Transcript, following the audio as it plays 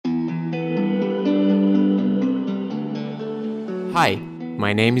Hi,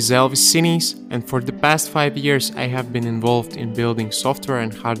 my name is Elvis Sinis, and for the past 5 years I have been involved in building software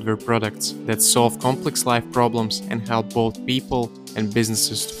and hardware products that solve complex life problems and help both people and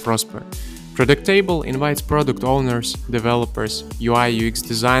businesses to prosper. Product Table invites product owners, developers, UI UX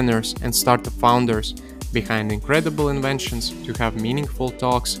designers, and startup founders behind incredible inventions to have meaningful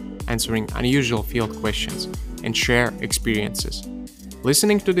talks, answering unusual field questions, and share experiences.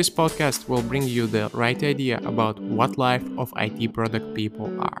 Listening to this podcast will bring you the right idea about what life of IT product people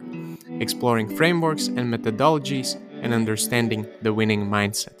are, exploring frameworks and methodologies, and understanding the winning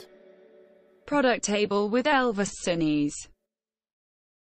mindset. Product Table with Elvis Sinis.